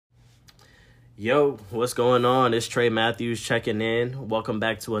Yo, what's going on? It's Trey Matthews checking in. Welcome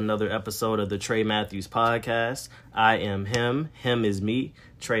back to another episode of the Trey Matthews podcast. I am him. Him is me,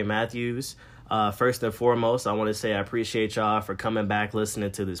 Trey Matthews. First and foremost, I want to say I appreciate y'all for coming back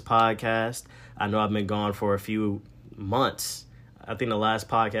listening to this podcast. I know I've been gone for a few months. I think the last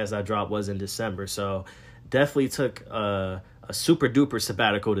podcast I dropped was in December, so definitely took a super duper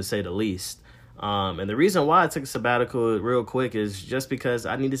sabbatical to say the least. And the reason why I took a sabbatical real quick is just because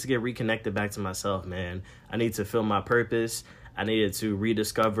I needed to get reconnected back to myself, man. I need to feel my purpose. I needed to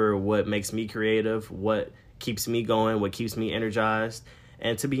rediscover what makes me creative, what keeps me going, what keeps me energized.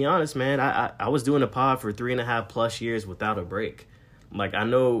 And to be honest, man, I was doing a pod for 3.5+ years without a break. Like, I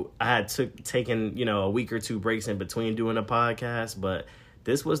know I had taken, a week or two breaks in between doing a podcast, but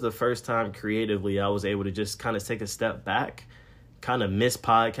this was the first time creatively I was able to just kind of take a step back, kind of miss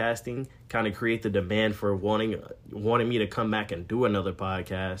podcasting, kind of create the demand for wanting me to come back and do another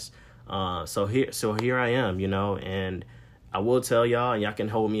podcast. So here I am, and I will tell y'all, and y'all can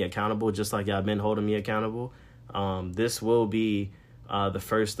hold me accountable just like y'all been holding me accountable. This will be the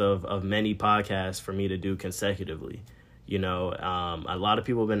first of many podcasts for me to do consecutively. A lot of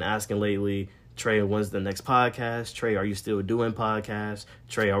people have been asking lately, Trey, when's the next podcast? Trey, are you still doing podcasts?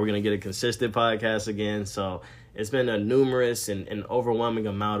 Trey, are we going to get a consistent podcast again? So it's been a numerous and overwhelming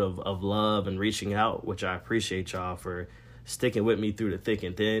amount of love and reaching out, which I appreciate y'all for sticking with me through the thick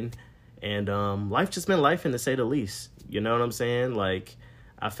and thin. And life just been lifing, to say the least. You know what I'm saying? Like,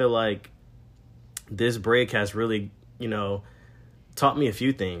 I feel like this break has really, taught me a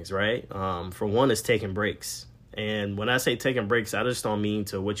few things, right? For one, it's taking breaks. And when I say taking breaks, I just don't mean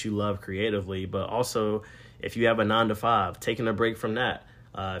to what you love creatively, but also if you have a 9-to-5, taking a break from that.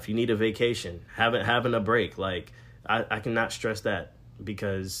 If you need a vacation, having a break. Like, I cannot stress that,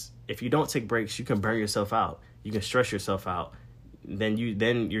 because if you don't take breaks, you can burn yourself out. You can stress yourself out. Then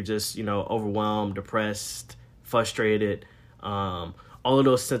you're just, overwhelmed, depressed, frustrated. All of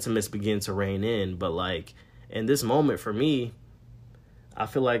those sentiments begin to reign in. But like, in this moment for me, I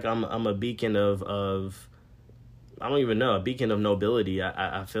feel like I'm a beacon of I don't even know, a beacon of nobility.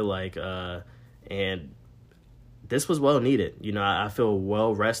 I feel like, and this was well needed. I feel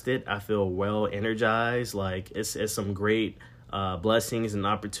well rested. I feel well energized. Like, it's some great blessings and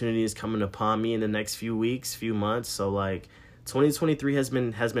opportunities coming upon me in the next few weeks, few months. So like, 2023 has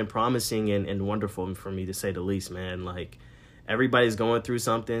been promising and wonderful for me, to say the least, man. Like, everybody's going through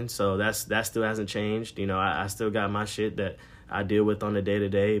something, so that still hasn't changed. I still got my shit that I deal with on a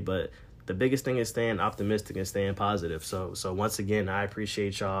day-to-day, but the biggest thing is staying optimistic and staying positive. So once again, I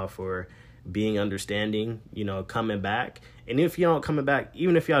appreciate y'all for being understanding, coming back. And if you don't coming back,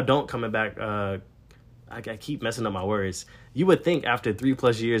 even if y'all don't coming back, I keep messing up my words. You would think after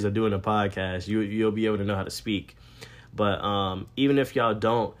 3+ years of doing a podcast, you'll be able to know how to speak. But even if y'all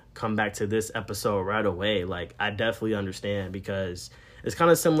don't come back to this episode right away, like, I definitely understand, because it's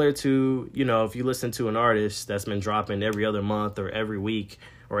kind of similar to, if you listen to an artist that's been dropping every other month or every week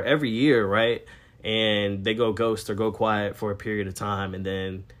or every year, right? And they go ghost or go quiet for a period of time, and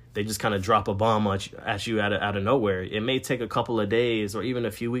then they just kind of drop a bomb at you out of nowhere. It may take a couple of days or even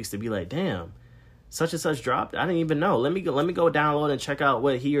a few weeks to be like, damn, such and such dropped. I didn't even know. Let me go download and check out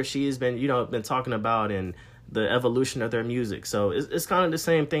what he or she has been, been talking about and the evolution of their music. So it's kind of the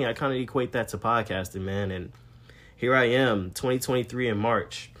same thing. I kind of equate that to podcasting, man. And here I am, 2023 in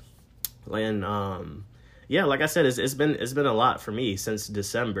March. And yeah, like I said, it's been a lot for me since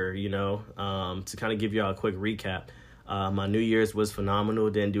December, to kind of give y'all a quick recap. My New Year's was phenomenal.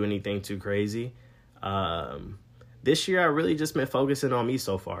 Didn't do anything too crazy. This year, I really just been focusing on me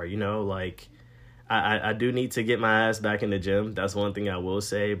so far. Like, I do need to get my ass back in the gym. That's one thing I will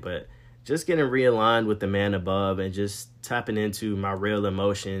say. But just getting realigned with the man above and just tapping into my real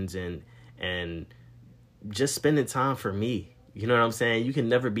emotions and just spending time for me. You know what I'm saying? You can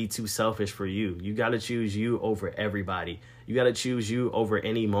never be too selfish for you. You got to choose you over everybody. You got to choose you over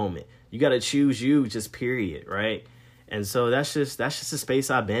any moment. You got to choose you, just period, right? And so that's just the space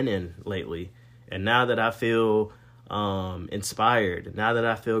I've been in lately. And now that I feel inspired, now that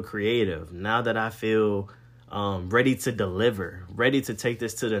I feel creative, now that I feel ready to deliver, ready to take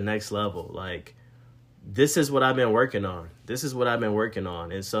this to the next level, like, this is what I've been working on.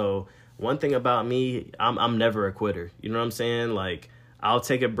 And so one thing about me, I'm never a quitter. You know what I'm saying? Like, I'll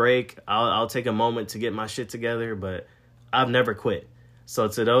take a break. I'll take a moment to get my shit together, but I've never quit. So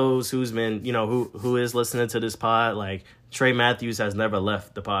to those who's been, who is listening to this pod, like, Trey Matthews has never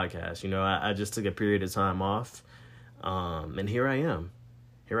left the podcast. I just took a period of time off. And here I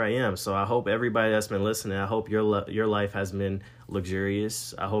am. So I hope everybody that's been listening, I hope your life has been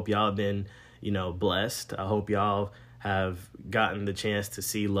luxurious. I hope y'all have been, blessed. I hope y'all have gotten the chance to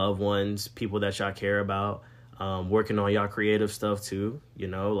see loved ones, people that y'all care about, working on y'all creative stuff too. You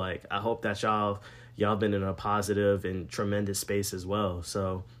know, like I hope that y'all been in a positive and tremendous space as well.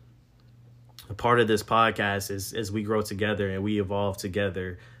 So a part of this podcast is we grow together and we evolve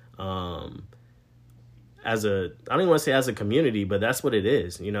together. I don't even want to say as a community, but that's what it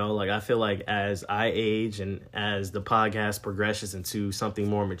is. You know, like I feel like as I age and as the podcast progresses into something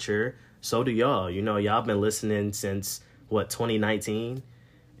more mature, so do y'all. You know, y'all been listening since 2019.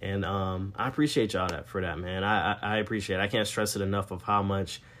 And I appreciate y'all for that, man. I appreciate it. I can't stress it enough of how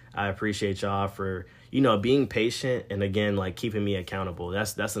much I appreciate y'all for, you know, being patient and again, like keeping me accountable.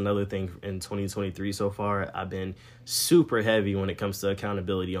 That's another thing in 2023 so far. I've been super heavy when it comes to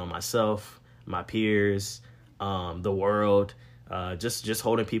accountability on myself, my peers, the world, just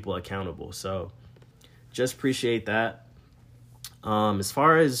holding people accountable. So just appreciate that. As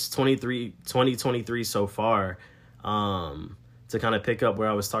far as 2023 so far, to kind of pick up where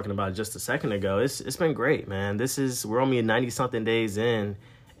I was talking about just a second ago, it's been great, man. We're only 90 something days in,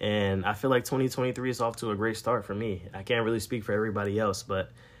 and I feel like 2023 is off to a great start for me. I can't really speak for everybody else,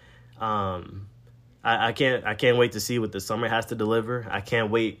 but I can't wait to see what the summer has to deliver. I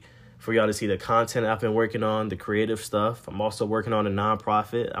can't wait for y'all to see the content I've been working on, the creative stuff. I'm also working on a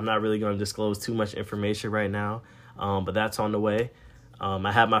nonprofit. I'm not really going to disclose too much information right now, but that's on the way.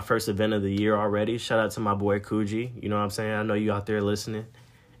 I had my first event of the year already. Shout out to my boy Kuji. You know what I'm saying? I know you out there listening.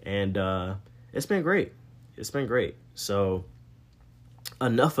 And it's been great. It's been great. So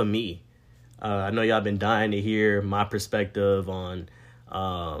enough of me. I know y'all been dying to hear my perspective on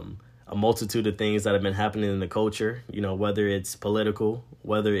a multitude of things that have been happening in the culture, you know, whether it's political,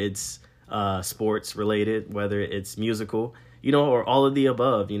 whether it's sports related, whether it's musical, you know, or all of the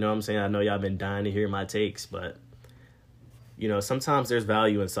above. You know what I'm saying? I know y'all been dying to hear my takes, but you know, sometimes there's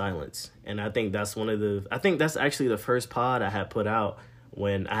value in silence. And I think that's that's actually the first pod I had put out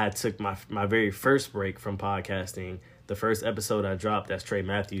when I had took my very first break from podcasting. The first episode I dropped, that's Trey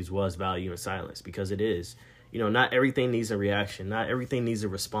Matthews, was value in silence, because it is. You know, not everything needs a reaction. Not everything needs a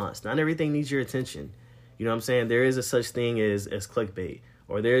response. Not everything needs your attention. You know what I'm saying? There is a such thing as clickbait,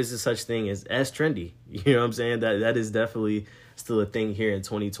 or there is a such thing as trendy. You know what I'm saying? That is definitely still a thing here in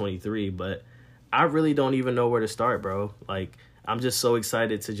 2023, but I really don't even know where to start, bro. Like, I'm just so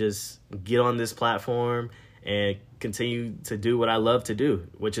excited to just get on this platform and continue to do what I love to do,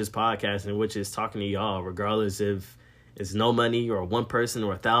 which is podcasting, which is talking to y'all, regardless if it's no money or one person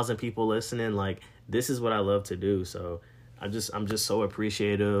or 1,000 people listening. Like, this is what I love to do. So I'm just so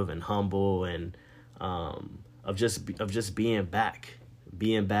appreciative and humble and of just being back,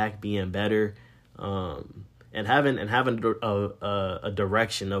 being better. And having a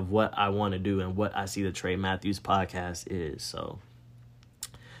direction of what I want to do and what I see the Trey Matthews podcast is. So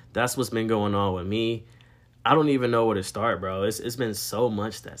that's what's been going on with me. I don't even know where to start, bro. It's been so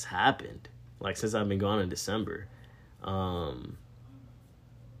much that's happened, like, since I've been gone in December.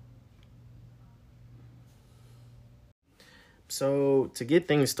 So to get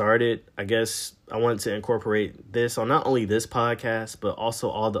things started, I guess I wanted to incorporate this on not only this podcast, but also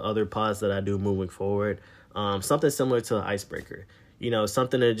all the other pods that I do moving forward. Something similar to an icebreaker, you know,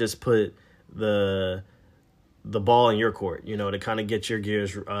 something to just put the ball in your court, you know, to kind of get your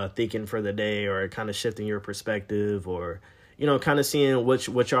gears thinking for the day, or kind of shifting your perspective, or, you know, kind of seeing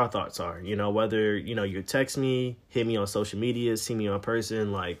what your thoughts are, you know, whether, you know, you text me, hit me on social media, see me in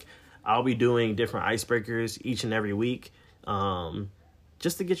person. Like, I'll be doing different icebreakers each and every week,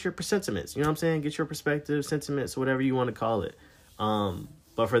 just to get your sentiments, you know what I'm saying? Get your perspective, sentiments, whatever you want to call it.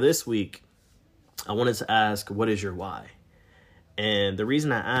 But for this week, I wanted to ask, what is your why? And the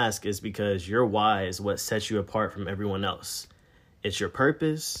reason I ask is because your why is what sets you apart from everyone else. It's your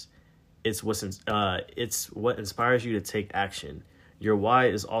purpose. It's what inspires you to take action. Your why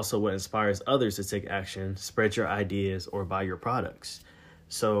is also what inspires others to take action, spread your ideas, or buy your products.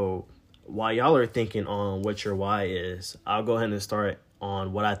 So while y'all are thinking on what your why is, I'll go ahead and start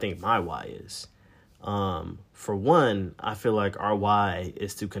on what I think my why is. For one, I feel like our why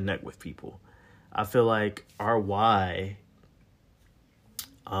is to connect with people. I feel like our why,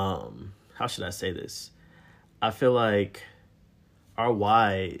 how should I say this? I feel like our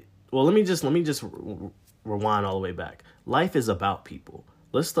why, well, let me just rewind all the way back. Life is about people.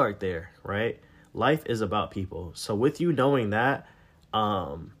 Let's start there, right? Life is about people. So with you knowing that,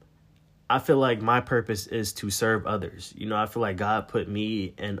 I feel like my purpose is to serve others. You know, I feel like God put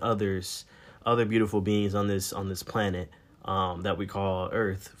me and other beautiful beings on this planet, that we call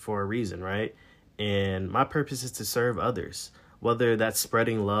Earth, for a reason, right? And my purpose is to serve others, whether that's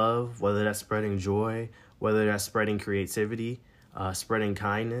spreading love, whether that's spreading joy, whether that's spreading creativity, spreading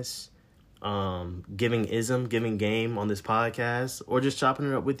kindness, giving game on this podcast, or just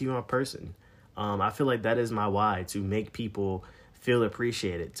chopping it up with you in person. I feel like that is my why, to make people feel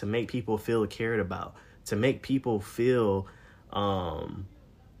appreciated, to make people feel cared about, to make people feel that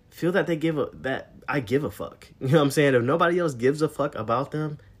I give a fuck. You know what I'm saying? If nobody else gives a fuck about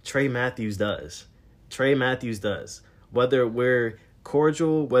them, Trey Matthews does. Trey Matthews does. Whether we're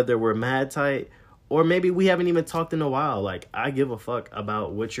cordial, whether we're mad tight, or maybe we haven't even talked in a while. Like, I give a fuck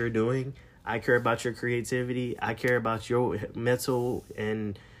about what you're doing. I care about your creativity. I care about your mental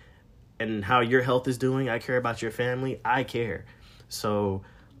and how your health is doing. I care about your family. I care. So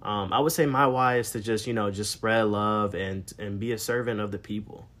I would say my why is to just spread love and be a servant of the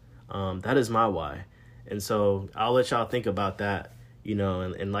people. That is my why. And so I'll let y'all think about that,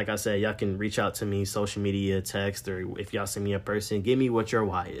 and like I said, y'all can reach out to me, social media, text, or if y'all see me in person, give me what your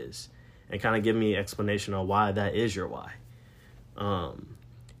why is and kind of give me an explanation on why that is your why.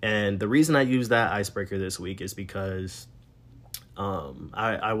 And the reason I use that icebreaker this week is because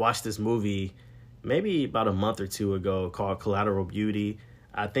I watched this movie maybe about a month or two ago called Collateral Beauty.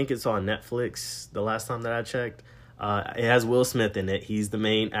 I think it's on Netflix the last time that I checked. It has Will Smith in it. He's the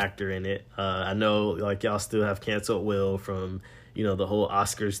main actor in it. I know, like, y'all still have canceled Will from, the whole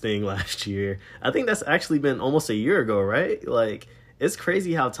Oscars thing last year. I think that's actually been almost a year ago, right? Like, it's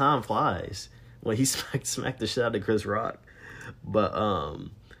crazy how time flies when he smacked the shit out of Chris Rock. But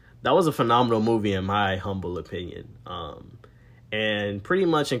that was a phenomenal movie in my humble opinion. And pretty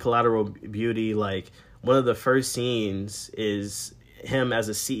much in Collateral Beauty, like, one of the first scenes is him as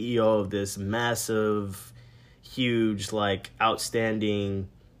a CEO of this massive, huge, like, outstanding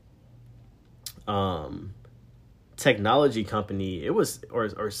technology company. It was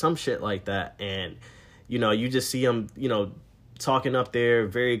or some shit like that. And you just see him talking up there,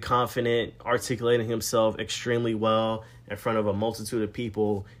 very confident, articulating himself extremely well in front of a multitude of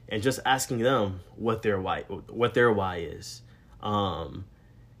people, and just asking them what their why is. And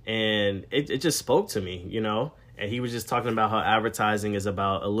it just spoke to me, and he was just talking about how advertising is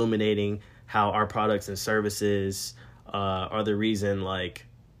about illuminating how our products and services are the reason, like,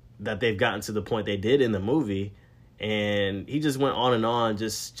 that they've gotten to the point they did in the movie. And he just went on and on,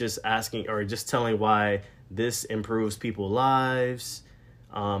 just asking, or just telling why this improves people's lives.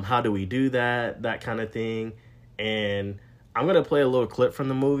 How do we do that kind of thing. And I'm going to play a little clip from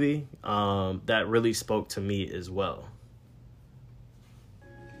the movie that really spoke to me as well.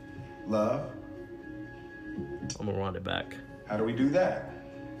 Love. I'm going to run it back. How do we do that?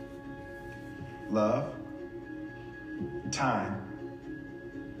 Love, time,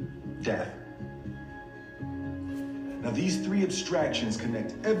 death. Now, these three abstractions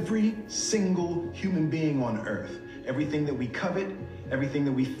connect every single human being on Earth. Everything that we covet, everything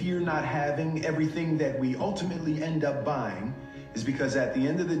that we fear not having, everything that we ultimately end up buying is because at the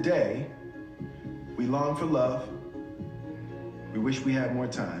end of the day, we long for love, we wish we had more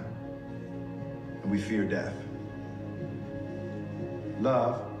time, and we fear death.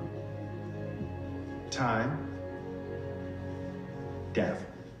 Love, time, death.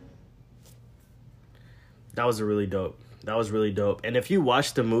 That was really dope. And if you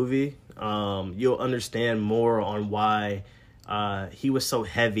watch the movie, you'll understand more on why he was so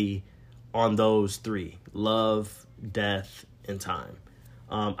heavy on those three: love, death, and time.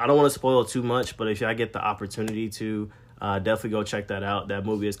 I don't want to spoil too much, but if I get the opportunity to, definitely go check that out. That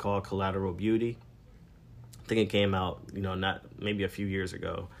movie is called Collateral Beauty. I think it came out, not maybe a few years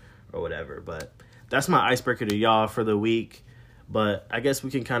ago or whatever. But that's my icebreaker to y'all for the week. But I guess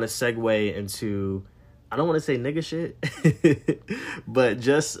we can kind of segue into, I don't want to say nigga shit, but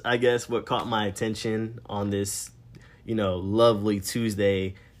just, I guess, what caught my attention on this, lovely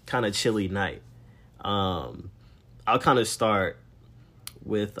Tuesday, kind of chilly night. I'll kind of start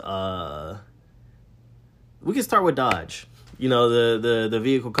with, we can start with Dodge. The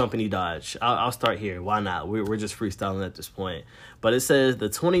vehicle company Dodge. I'll start here. Why not? We're just freestyling at this point. But it says the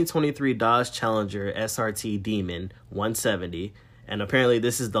 2023 Dodge Challenger SRT Demon 170. And apparently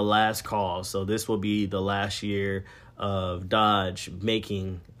this is the last call. So this will be the last year of Dodge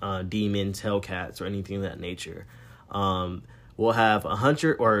making Demons, Hellcats, or anything of that nature. We'll have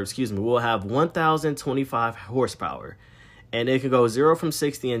 1,025 horsepower. And it can go 0 from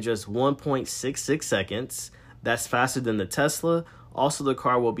 60 in just 1.66 seconds. That's faster than the Tesla. Also, the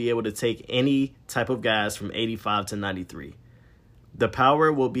car will be able to take any type of gas from 85 to 93. The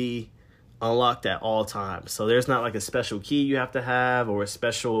power will be unlocked at all times. So there's not like a special key you have to have, or a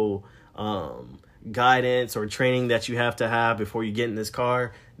special guidance or training that you have to have before you get in this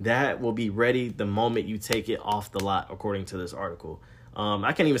car. That will be ready the moment you take it off the lot, according to this article.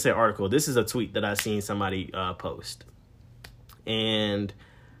 I can't even say article. This is a tweet that I seen somebody post. And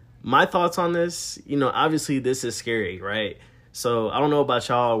my thoughts on this, obviously this is scary, right? So I don't know about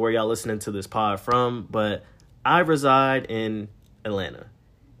y'all, where y'all listening to this pod from, but I reside in Atlanta.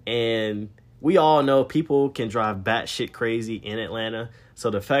 And we all know people can drive batshit crazy in Atlanta. So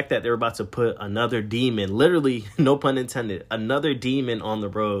the fact that they're about to put another demon, literally, no pun intended, another demon on the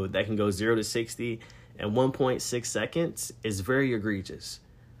road that can go 0 to 60 in 1.6 seconds is very egregious.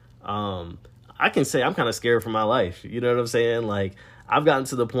 I can say I'm kind of scared for my life. You know what I'm saying? Like, I've gotten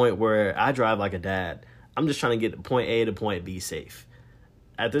to the point where I drive like a dad. I'm just trying to get point A to point B safe.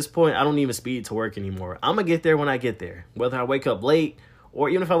 At this point, I don't even speed to work anymore. I'm going to get there when I get there, whether I wake up late or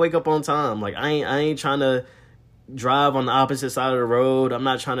even if I wake up on time. Like, I ain't trying to drive on the opposite side of the road. I'm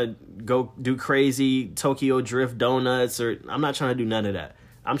not trying to go do crazy Tokyo Drift donuts, or I'm not trying to do none of that.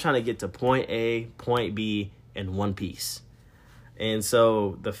 I'm trying to get to point A, point B in one piece. And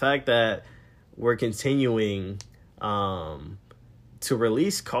so the fact that we're continuing to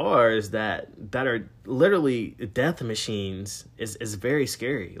release cars that are literally death machines is very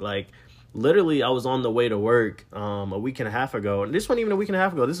scary. Like, literally, I was on the way to work a week and a half ago, and this wasn't even a week and a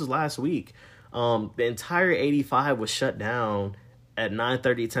half ago. This was last week. The entire 85 was shut down at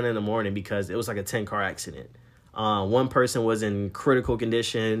 9:30, 10 in the morning because it was like a 10-car accident. One person was in critical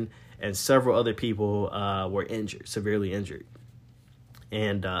condition, and several other people were injured, severely injured.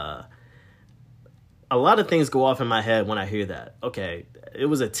 And a lot of things go off in my head when I hear that. Okay, it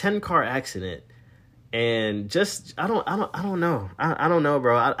was a 10-car accident, and just I don't know. I don't know,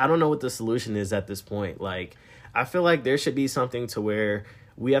 bro. I don't know what the solution is at this point. Like, I feel like there should be something to where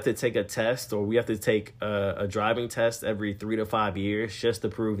we have to take a test, or we have to take a driving test every 3 to 5 years just to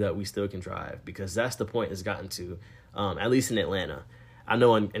prove that we still can drive, because that's the point it's gotten to, at least in Atlanta. I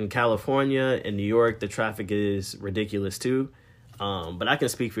know in California and New York, the traffic is ridiculous too. But I can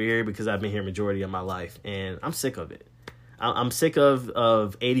speak for here because I've been here majority of my life, and I'm sick of it. I'm sick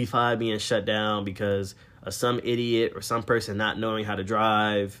of 85 being shut down because of some idiot or some person not knowing how to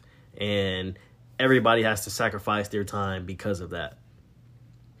drive, and everybody has to sacrifice their time because of that.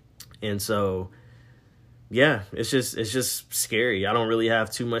 And so, yeah, it's just scary. I don't really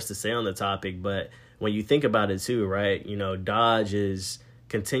have too much to say on the topic, but when you think about it too, right? Dodge is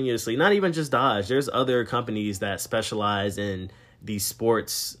continuously, not even just Dodge, there's other companies that specialize in these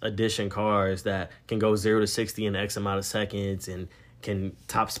sports edition cars that can go 0 to 60 in X amount of seconds and can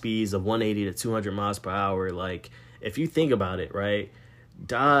top speeds of 180 to 200 miles per hour. Like, if you think about it, right,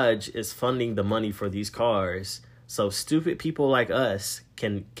 Dodge is funding the money for these cars, so stupid people like us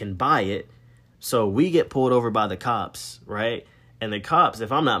can buy it, so we get pulled over by the cops, right? And the cops,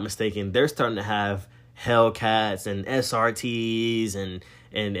 if I'm not mistaken, they're starting to have Hellcats and SRTs and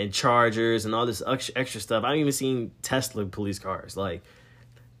Chargers and all this extra stuff. I've even seen Tesla police cars. Like,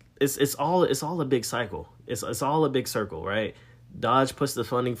 it's all a big cycle. It's all a big circle, right? Dodge puts the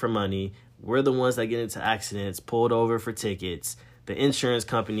funding for money. We're the ones that get into accidents, pulled over for tickets. The insurance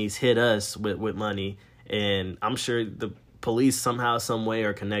companies hit us with money, and I'm sure the police somehow, some way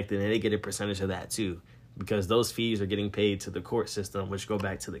are connected, and they get a percentage of that too, because those fees are getting paid to the court system, which go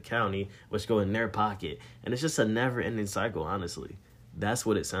back to the county, which go in their pocket. And it's just a never-ending cycle, honestly. That's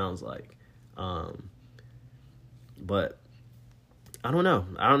what it sounds like. But I don't know.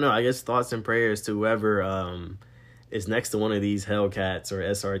 I guess thoughts and prayers to whoever is next to one of these Hellcats or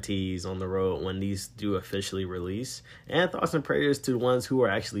SRTs on the road when these do officially release. And thoughts and prayers to the ones who are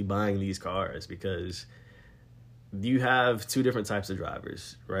actually buying these cars, because you have two different types of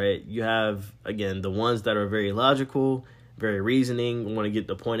drivers, right? You have, again, the ones that are very logical, very reasoning, want to get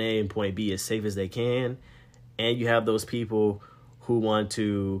to point A and point B as safe as they can. And you have those people who want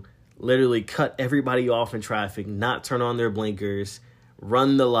to literally cut everybody off in traffic, not turn on their blinkers,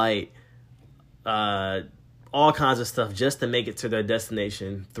 run the light, all kinds of stuff just to make it to their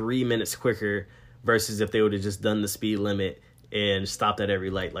destination 3 minutes quicker versus if they would have just done the speed limit and stopped at every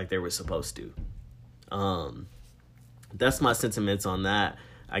light like they were supposed to. That's my sentiments on that.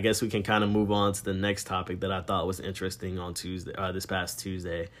 I guess we can kind of move on to the next topic that I thought was interesting on Tuesday, this past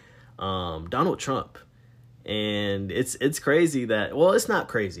Tuesday. Donald Trump. And it's crazy that, well, it's not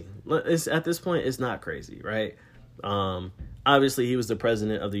crazy. At this point, it's not crazy, right? Obviously, he was the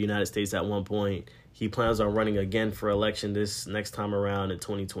president of the United States at one point. He plans on running again for election this next time around in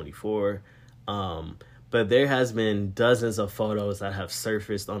 2024. But there has been dozens of photos that have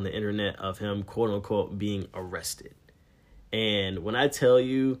surfaced on the internet of him, quote unquote, being arrested. And when I tell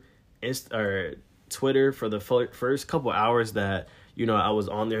you, Twitter, for the first couple hours that, I was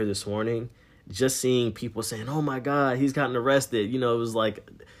on there this morning, just seeing people saying, oh my God, he's gotten arrested. It was like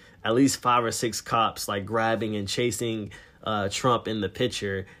at least 5 or 6 cops like grabbing and chasing Trump in the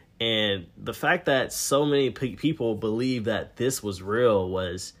picture. And the fact that so many people believe that this was real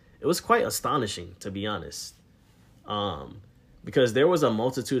was it was quite astonishing, to be honest. Because there was a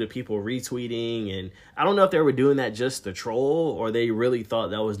multitude of people retweeting, and I don't know if they were doing that just to troll, or they really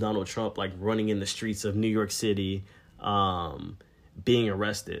thought that was Donald Trump, like, running in the streets of New York City, being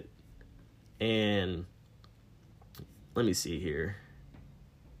arrested. And let me see here.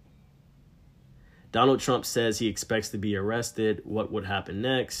 Donald Trump says he expects to be arrested. What would happen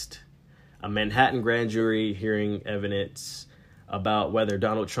next? A Manhattan grand jury hearing evidence about whether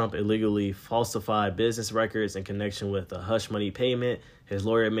Donald Trump illegally falsified business records in connection with a hush money payment his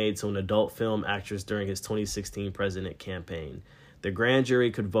lawyer made to an adult film actress during his 2016 president campaign. The grand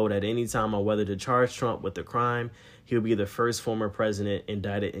jury could vote at any time on whether to charge Trump with the crime. He will be the first former president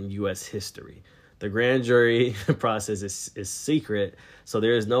indicted in U.S. history. The grand jury process is secret, so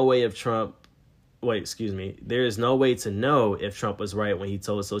there is no way There is no way to know if Trump was right when he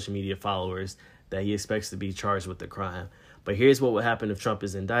told social media followers that he expects to be charged with the crime. But here's what would happen if Trump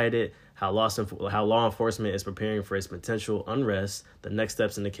is indicted, how law enforcement is preparing for his potential unrest, the next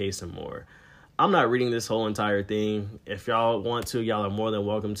steps in the case, and more. I'm not reading this whole entire thing. If y'all want to, y'all are more than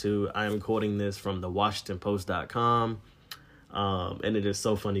welcome to. I am quoting this from the WashingtonPost.com. And it is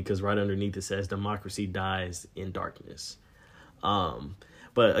so funny because right underneath it says democracy dies in darkness.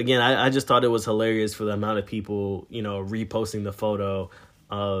 But again, I just thought it was hilarious for the amount of people, reposting the photo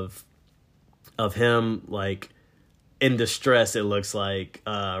of him, like, in distress, it looks like,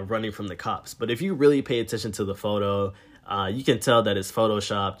 running from the cops. But if you really pay attention to the photo, you can tell that it's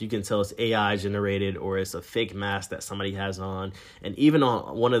photoshopped. You can tell it's AI generated, or it's a fake mask that somebody has on. And even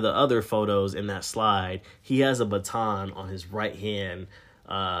on one of the other photos in that slide, he has a baton on his right hand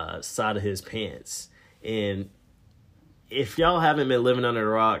side of his pants. And if y'all haven't been living under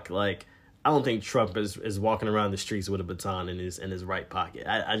a rock, like, I don't think Trump is walking around the streets with a baton in his right pocket.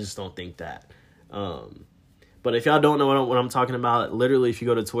 I just don't think that. But if y'all don't know what I'm talking about, literally, if you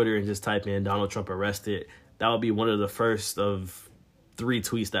go to Twitter and just type in Donald Trump arrested, that would be one of the first of 3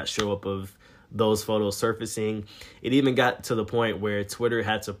 tweets that show up of those photos surfacing. It even got to the point where Twitter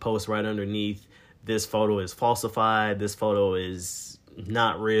had to post right underneath, this photo is falsified, this photo is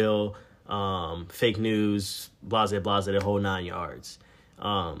not real, fake news, blase, the whole 9 yards.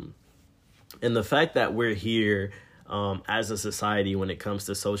 And the fact that we're here as a society when it comes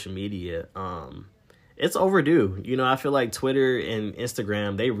to social media, it's overdue. I feel like Twitter and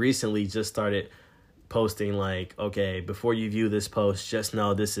Instagram, they recently just started posting like, okay, before you view this post, just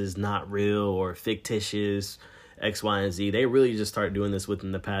know this is not real or fictitious, X, Y, and Z. They really just started doing this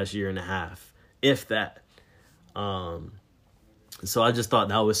within the past year and a half, if that. So I just thought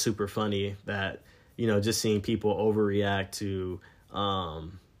that was super funny that, just seeing people overreact to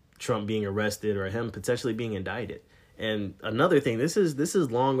Trump being arrested or him potentially being indicted. And another thing, this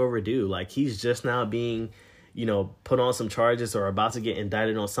is long overdue. Like, he's just now being, put on some charges or about to get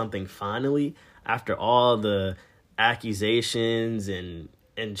indicted on something finally, after all the accusations and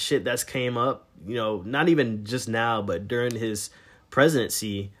shit that's came up, not even just now, but during his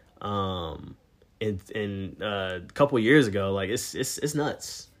presidency, in a couple years ago. Like, it's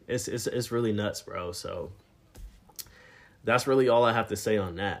nuts. It's really nuts, bro. So that's really all I have to say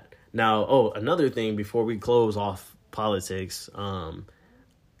on that. Now, another thing before we close off politics,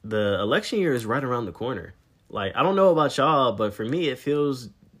 the election year is right around the corner. Like, I don't know about y'all, but for me, it feels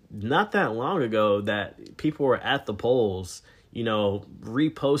not that long ago that people were at the polls,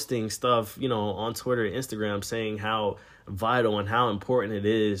 reposting stuff, on Twitter and Instagram, saying how vital and how important it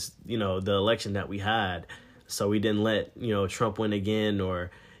is, the election that we had. So we didn't let, Trump win again,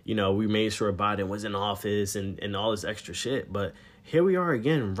 or, we made sure Biden was in office and all this extra shit. But here we are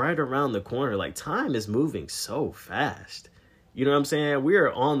again, right around the corner. Like, time is moving so fast. You know what I'm saying? We are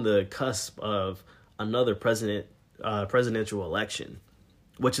on the cusp of another presidential election,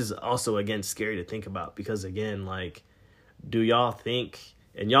 which is also, again, scary to think about because, again, like, do y'all think,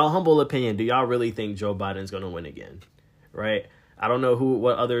 in y'all humble opinion, do y'all really think Joe Biden's going to win again? Right? I don't know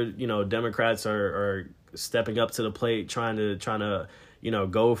what other, Democrats are stepping up to the plate trying to,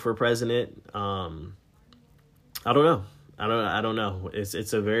 go for president. I don't know. I don't know.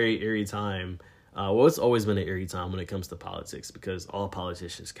 It's a very eerie time. It's always been an eerie time when it comes to politics because all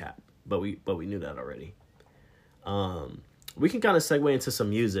politicians cap. But we knew that already. We can kind of segue into some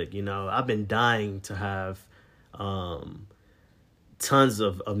music. I've been dying to have tons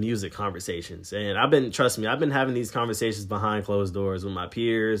of music conversations. And I've been having these conversations behind closed doors with my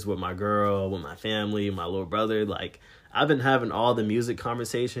peers, with my girl, with my family, my little brother. Like, I've been having all the music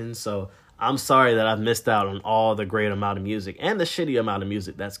conversations. So I'm sorry that I've missed out on all the great amount of music and the shitty amount of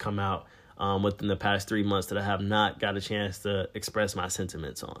music that's come out within the past 3 months that I have not got a chance to express my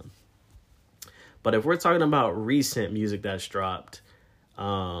sentiments on. But if we're talking about recent music that's dropped,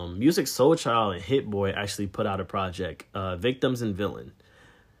 Music Soul Child and Hit Boy actually put out a project, Victims and Villains,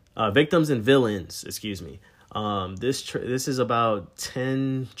 excuse me. This is about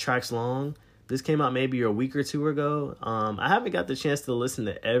 10 tracks long. This came out maybe a week or two ago. I haven't got the chance to listen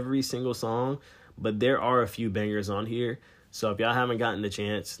to every single song, but there are a few bangers on here. So if y'all haven't gotten the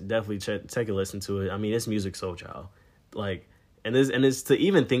chance, definitely take a listen to it. I mean, it's Music Soul Child. Like, and it's to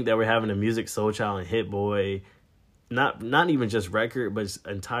even think that we're having a Music Soul Child and Hit Boy, not even just record, but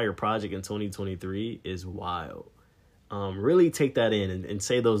entire project in 2023 is wild. Really take that in and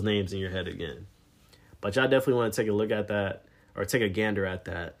say those names in your head again. But y'all definitely want to take a look at that, or take a gander at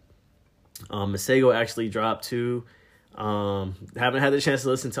that. Masego actually dropped too. Haven't had the chance to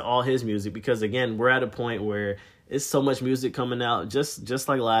listen to all his music because, again, we're at a point where it's so much music coming out, just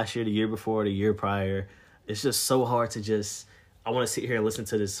like last year, the year before, the year prior. It's just so hard to I want to sit here and listen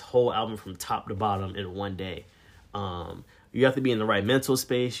to this whole album from top to bottom in one day. You have to be in the right mental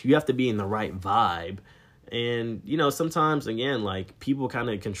space. You have to be in the right vibe. And, you know, sometimes, again, like, people kind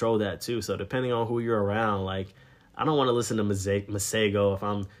of control that too. So depending on who you're around, like, I don't want to listen to Masego if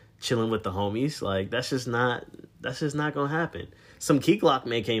I'm chilling with the homies. Like, that's just not going to happen. Some Key Glock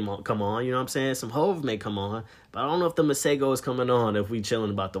may come on, you know what I'm saying? Some Hove may come on. But I don't know if the Masego is coming on if we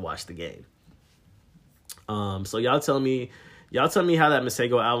chilling about to watch the game. So y'all tell me how that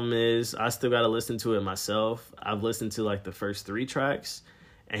Masego album is. I still got to listen to it myself. I've listened to, like, the first 3 tracks.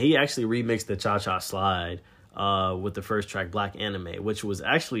 And he actually remixed the Cha Cha Slide with the first track, Black Anime, which was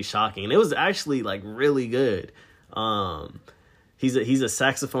actually shocking. And it was actually, like, really good. He's a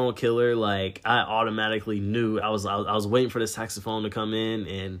saxophone killer. Like, I automatically knew. I was waiting for the saxophone to come in,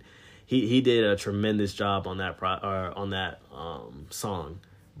 and he did a tremendous job on that song.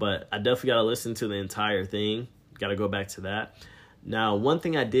 But I definitely got to listen to the entire thing. Got to go back to that. Now, one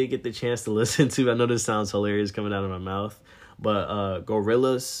thing I did get the chance to listen to, I know this sounds hilarious coming out of my mouth, but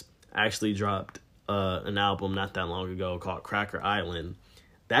Gorillaz actually dropped an album not that long ago called Cracker Island.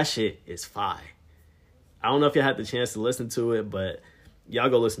 That shit is fire. I don't know if y'all had the chance to listen to it, but y'all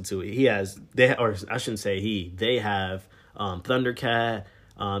go listen to it. They have Thundercat,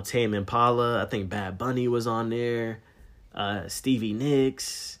 Tame Impala. I think Bad Bunny was on there. Stevie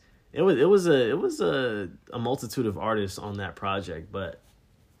Nicks. It was a multitude of artists on that project, but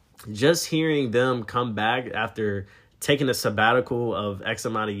just hearing them come back after taking a sabbatical of X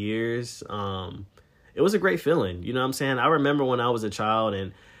amount of years, it was a great feeling. You know what I'm saying? I remember when I was a child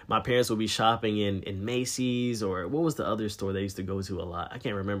and my parents would be shopping in Macy's, or what was the other store they used to go to a lot? I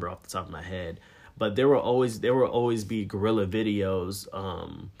can't remember off the top of my head, but there will always be Gorilla videos,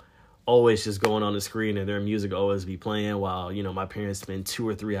 always just going on the screen, and their music always be playing while, you know, my parents spend 2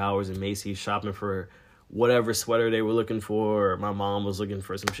 or 3 hours in Macy's shopping for whatever sweater they were looking for, or my mom was looking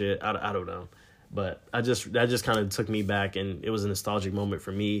for some shit. I don't know. But that just kind of took me back, and it was a nostalgic moment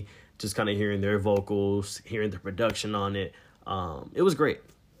for me, just kind of hearing their vocals, hearing the production on it. It was great.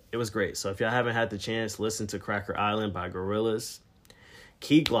 It was great. So if y'all haven't had the chance, listen to Cracker Island by Gorillaz.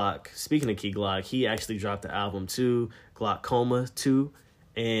 Key Glock, speaking of Key Glock, he actually dropped the album too, Glaucoma 2.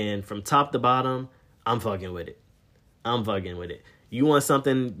 And from top to bottom, I'm fucking with it. You need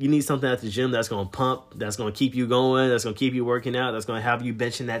something at the gym that's going to pump, that's going to keep you going, that's going to keep you working out, that's going to have you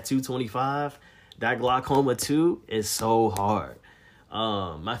benching that 225. That Glaucoma 2 is so hard.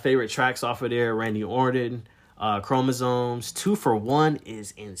 My favorite tracks off of there, Randy Orton, Chromosomes. 2 for 1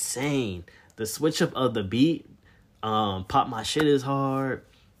 is insane. The switch up of the beat, Pop My Shit is hard.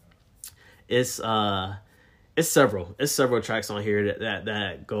 It's several tracks on here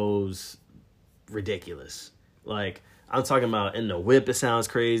that goes ridiculous. Like, I'm talking about in the whip, it sounds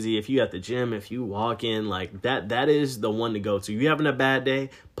crazy. If you at the gym, if you walk in, like that is the one to go to. You having a bad day,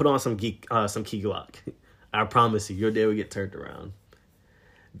 put on some Key Glock. I promise you, your day will get turned around.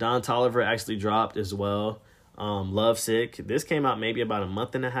 Don Toliver actually dropped as well. Love Sick. This came out maybe about a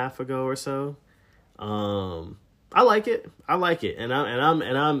month and a half ago or so. I like it,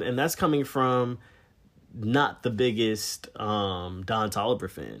 and that's coming from not the biggest Don Toliver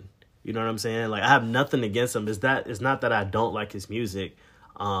fan. You know what I'm saying? Like, I have nothing against him. It's not that I don't like his music.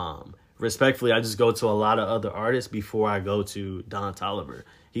 Respectfully, I just go to a lot of other artists before I go to Don Toliver.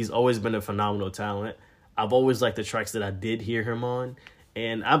 He's always been a phenomenal talent. I've always liked the tracks that I did hear him on,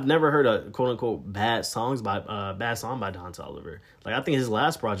 and I've never heard a quote unquote bad song by Don Toliver. Like, I think his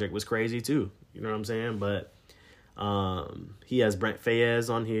last project was crazy too. You know what I'm saying? But he has Brent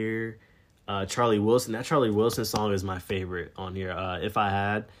Faiyaz on here. Charlie Wilson. That Charlie Wilson song is my favorite on here. If I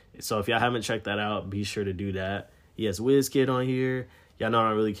Had. So if y'all haven't checked that out, be sure to do that. He has Wizkid on here. Y'all know I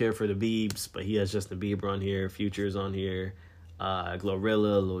don't really care for the Biebs, but he has Justin Bieber on here. Future's on here.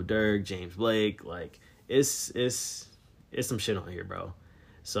 Glorilla, Lil Durk, James Blake. Like, it's some shit on here, bro.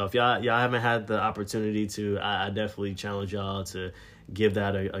 So if y'all haven't had the opportunity to, I definitely challenge y'all to give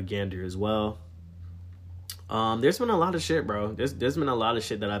that a gander as well. There's been a lot of shit, bro. There's been a lot of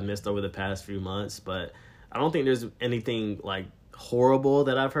shit that I've missed over the past few months, but I don't think there's anything like horrible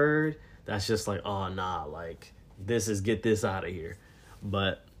that I've heard that's just like, oh nah, like get this out of here.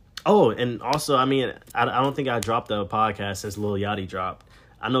 But and also, I mean, I don't think I dropped a podcast since Lil Yachty dropped.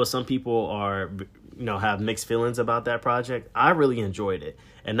 I know some people are, have mixed feelings about that project. I really enjoyed it.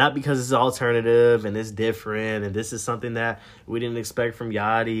 And not because it's alternative and it's different and this is something that we didn't expect from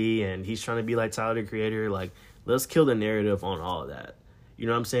Yachty and he's trying to be like Tyler, the Creator. Like, let's kill the narrative on all of that. You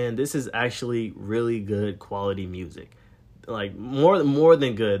know what I'm saying? This is actually really good quality music. Like, more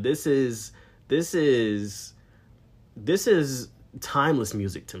than good. This is timeless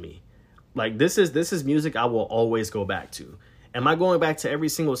music to me. Like, this is music I will always go back to. Am I going back to every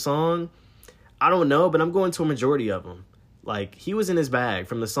single song? I don't know, but I'm going to a majority of them. Like, he was in his bag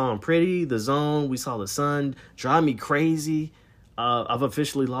from the song Pretty, The Zone, We Saw the Sun, Drive Me Crazy, I've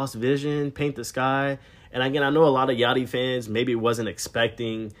Officially Lost Vision, Paint the Sky. And again, I know a lot of Yachty fans maybe wasn't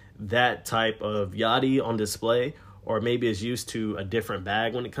expecting that type of Yachty on display, or maybe is used to a different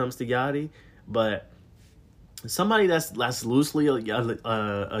bag when it comes to Yachty. But somebody that's loosely a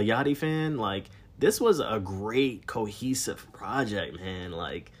Yachty fan, like, this was a great cohesive project, man.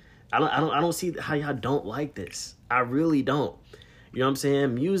 Like, I don't see how y'all don't like this. I really don't. You know what I'm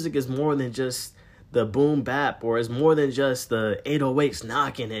saying? Music is more than just the boom bap, or it's more than just the 808s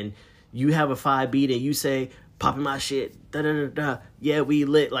knocking and you have a 5 beat and you say, popping my shit, da da da da, yeah, we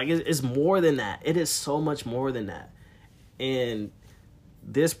lit. Like, it's more than that. It is so much more than that. And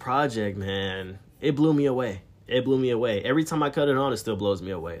this project, man, it blew me away. It blew me away. Every time I cut it on, it still blows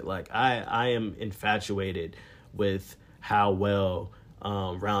me away. Like, I am infatuated with how well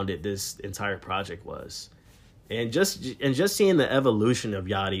rounded this entire project was. And just seeing the evolution of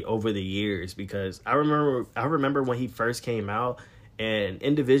Yachty over the years, because I remember when he first came out and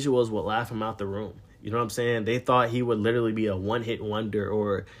individuals would laugh him out the room. You know what I'm saying? They thought he would literally be a one-hit wonder,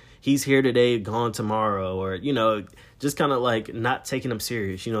 or he's here today, gone tomorrow, or, just kind of like not taking him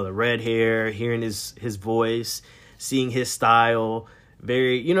serious. The red hair, hearing his voice, seeing his style,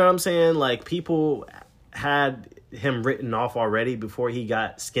 very, you know what I'm saying? Like, people had him written off already before he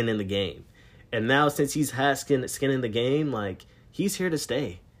got skin in the game. And now, since he's had skin in the game, like, he's here to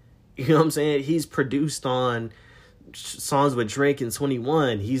stay. You know what I'm saying? He's produced on songs with Drake and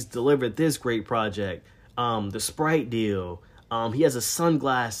 21. He's delivered this great project. The Sprite deal. He has a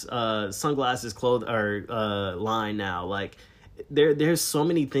sunglasses line now. Like, there's so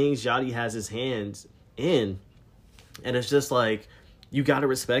many things Yachty has his hands in, and it's just like, you gotta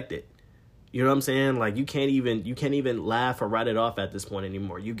respect it. You know what I'm saying? Like, you can't even laugh or write it off at this point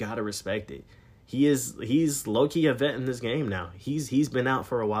anymore. You gotta respect it. He's low-key a vet in this game now. He's been out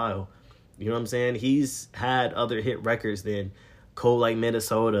for a while. You know what I'm saying? He's had other hit records than Cold Like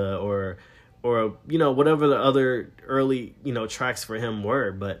Minnesota or whatever the other early, tracks for him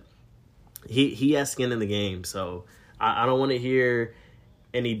were. But he has skin in the game. So I don't want to hear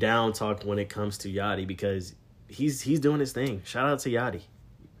any down talk when it comes to Yachty, because he's doing his thing. Shout out to Yachty.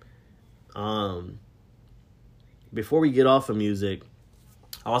 Before we get off of music,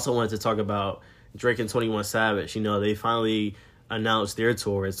 I also wanted to talk about Drake and 21 Savage. They finally announced their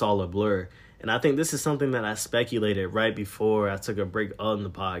tour, It's All a Blur. And I think this is something that I speculated right before I took a break on the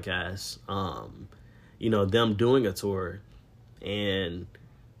podcast. Them doing a tour. And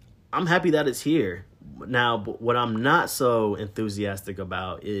I'm happy that it's here. Now, what I'm not so enthusiastic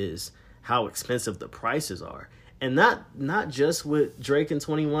about is how expensive the prices are. And not just with Drake and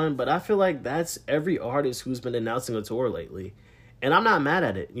 21, but I feel like that's every artist who's been announcing a tour lately. And I'm not mad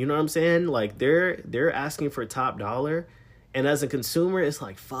at it. You know what I'm saying? Like, they're asking for top dollar. And as a consumer, it's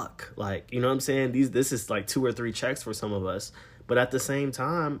like, fuck. Like, you know what I'm saying? This is like 2 or 3 checks for some of us. But at the same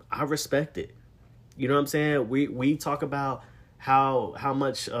time, I respect it. You know what I'm saying? We talk about how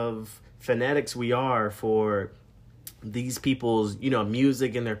much of fanatics we are for these people's,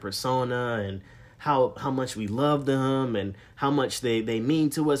 music and their persona, and how much we love them, and how much they mean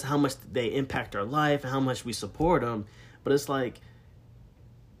to us, how much they impact our life, and how much we support them. But it's like,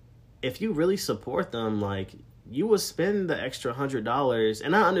 if you really support them, like, you will spend the extra $100.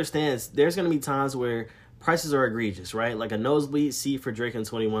 And I understand there's going to be times where prices are egregious, right? Like, a nosebleed seat for Drake and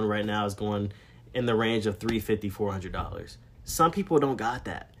 21 right now is going in the range of $350, $400. Some people don't got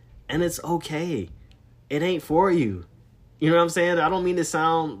that. And it's okay. It ain't for you. You know what I'm saying? I don't mean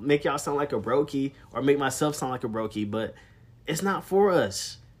to make y'all sound like a brokey, or make myself sound like a brokey, but it's not for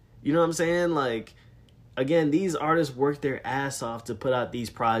us. You know what I'm saying? Like, again, these artists work their ass off to put out these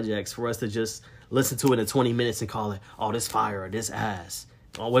projects for us to just listen to it in 20 minutes and call it, oh, this fire or this ass.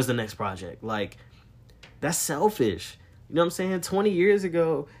 Oh, what's the next project? Like, that's selfish. You know what I'm saying? 20 years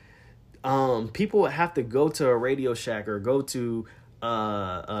ago, people would have to go to a Radio Shack or go to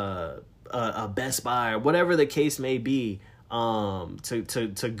a Best Buy or whatever the case may be,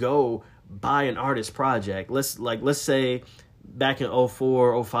 to go buy an artist project. Let's say back in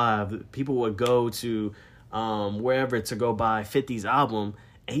 04, 05, people would go to wherever to go buy 50's album,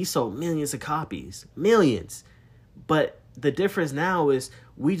 and he sold millions of copies. Millions. But the difference now is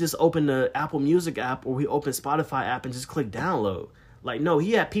we just open the Apple Music app or we open Spotify app and just click download. Like, no,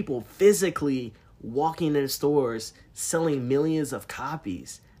 he had people physically walking in stores selling millions of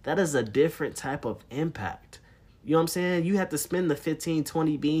copies. That is a different type of impact. You know what I'm saying? You have to spend the 15,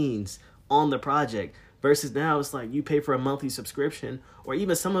 20 beans on the project versus now it's like you pay for a monthly subscription, or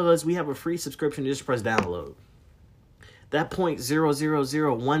even some of us, we have a free subscription, just press download. That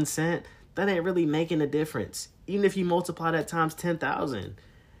 0.0001 cent, that ain't really making a difference. Even if you multiply that times 10,000,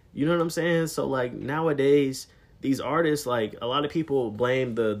 you know what I'm saying? So like nowadays, these artists, like a lot of people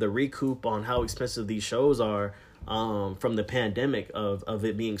blame the recoup on how expensive these shows are from the pandemic of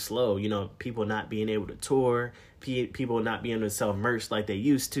it being slow. You know, people not being able to tour, people not being able to sell merch like they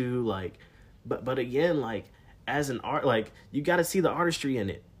used to. Like, but again, like as an art, like you got to see the artistry in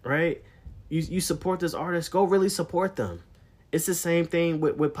it, right? You support this artist, go really support them. It's the same thing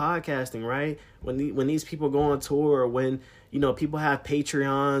with podcasting, right? When these people go on tour, or when, you know, people have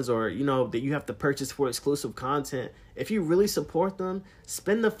Patreons, or, you know, that you have to purchase for exclusive content. If you really support them,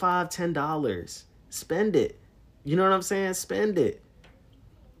 spend the $5, $10. Spend it. You know what I'm saying? Spend it.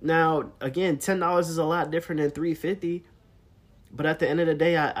 Now, again, $10 is a lot different than $3.50. But at the end of the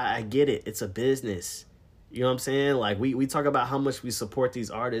day, I get it. It's a business. You know what I'm saying? Like, we talk about how much we support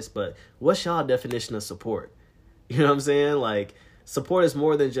these artists, but what's y'all definition of support? You know what I'm saying? Like, support is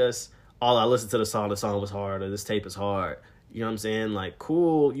more than just, oh, I listened to the song was hard, or this tape is hard. You know what I'm saying? Like,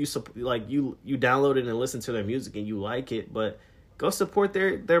 cool, you download it and listen to their music and you like it, but go support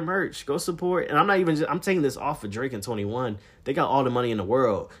their merch. Go support, and I'm taking this off of Drake and 21. They got all the money in the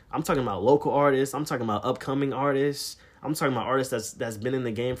world. I'm talking about local artists. I'm talking about upcoming artists. I'm talking about artists that's been in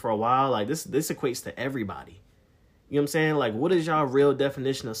the game for a while. Like, this equates to everybody. You know what I'm saying? Like, what is y'all real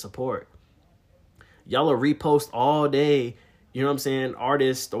definition of support? Y'all will repost all day, you know what I'm saying,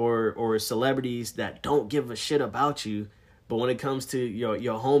 artists or celebrities that don't give a shit about you. But when it comes to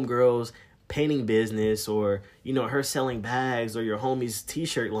your homegirl's painting business, or, you know, her selling bags, or your homie's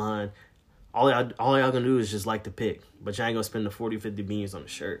t-shirt line, all y'all gonna do is just like the pic. But you ain't gonna spend the 40, 50 beans on a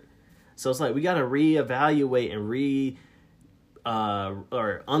shirt. So it's like we gotta reevaluate and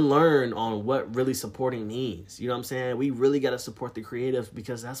or unlearn on what really supporting means. You know what I'm saying? We really gotta support the creatives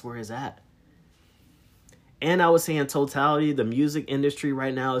because that's where it's at. And I would say in totality, the music industry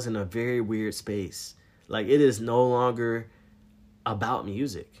right now is in a very weird space. Like, it is no longer about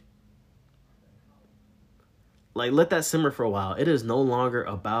music. Like, let that simmer for a while. It is no longer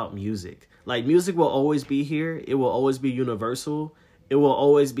about music. Like, music will always be here. It will always be universal. It will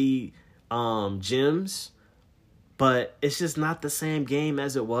always be gems. But it's just not the same game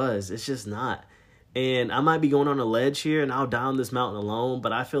as it was. It's just not. And I might be going on a ledge here, and I'll down this mountain alone,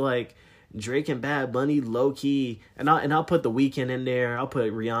 but I feel like Drake and Bad Bunny, low key, and I'll put The Weeknd in there. I'll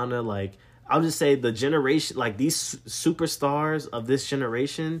put Rihanna. Like, I'll just say the generation, like these superstars of this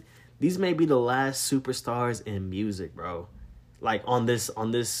generation, these may be the last superstars in music, bro. Like on this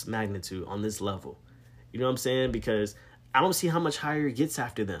magnitude, on this level. You know what I'm saying? Because I don't see how much higher it gets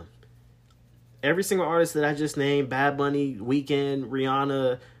after them. Every single artist that I just named, Bad Bunny, Weeknd,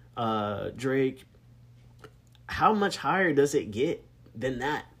 Rihanna, Drake, how much higher does it get than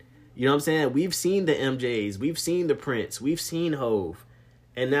that? You know what I'm saying? We've seen the MJs. We've seen the Prince. We've seen Hove.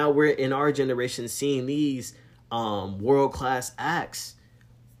 And now we're in our generation seeing these world-class acts.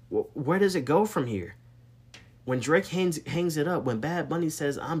 Where does it go from here? When Drake hangs it up, when Bad Bunny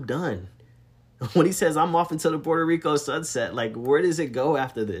says, I'm done. When he says, I'm off into the Puerto Rico sunset. Like, where does it go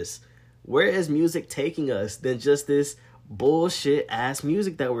after this? Where is music taking us than just this bullshit-ass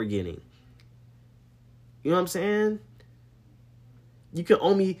music that we're getting? You know what I'm saying? You can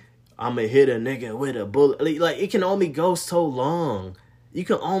only... I'ma hit a nigga with a bullet. Like, it can only go so long. You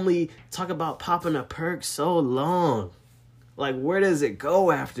can only talk about popping a perk so long. Like, where does it go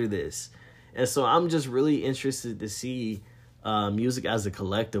after this? And so I'm just really interested to see music as a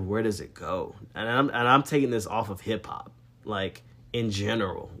collective. Where does it go? And I'm taking this off of hip hop. Like, in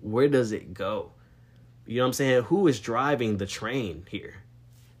general, where does it go? You know what I'm saying? Who is driving the train here?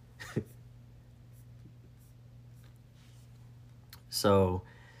 So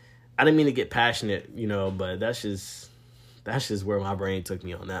I didn't mean to get passionate, you know, but that's just where my brain took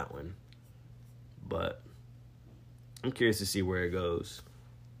me on that one. But I'm curious to see where it goes.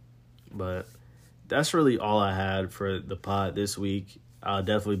 But that's really all I had for the pod this week. I'll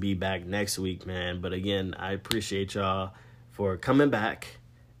definitely be back next week, man. But again, I appreciate y'all for coming back.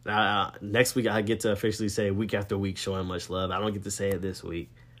 Next week, I get to officially say week after week showing much love. I don't get to say it this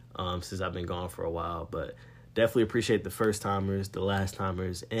week since I've been gone for a while. But definitely appreciate the first timers, the last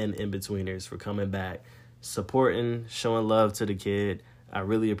timers, and in-betweeners for coming back, supporting, showing love to the kid. I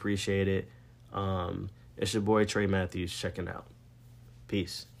really appreciate it. It's your boy, Trey Matthews, checking out.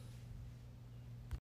 Peace.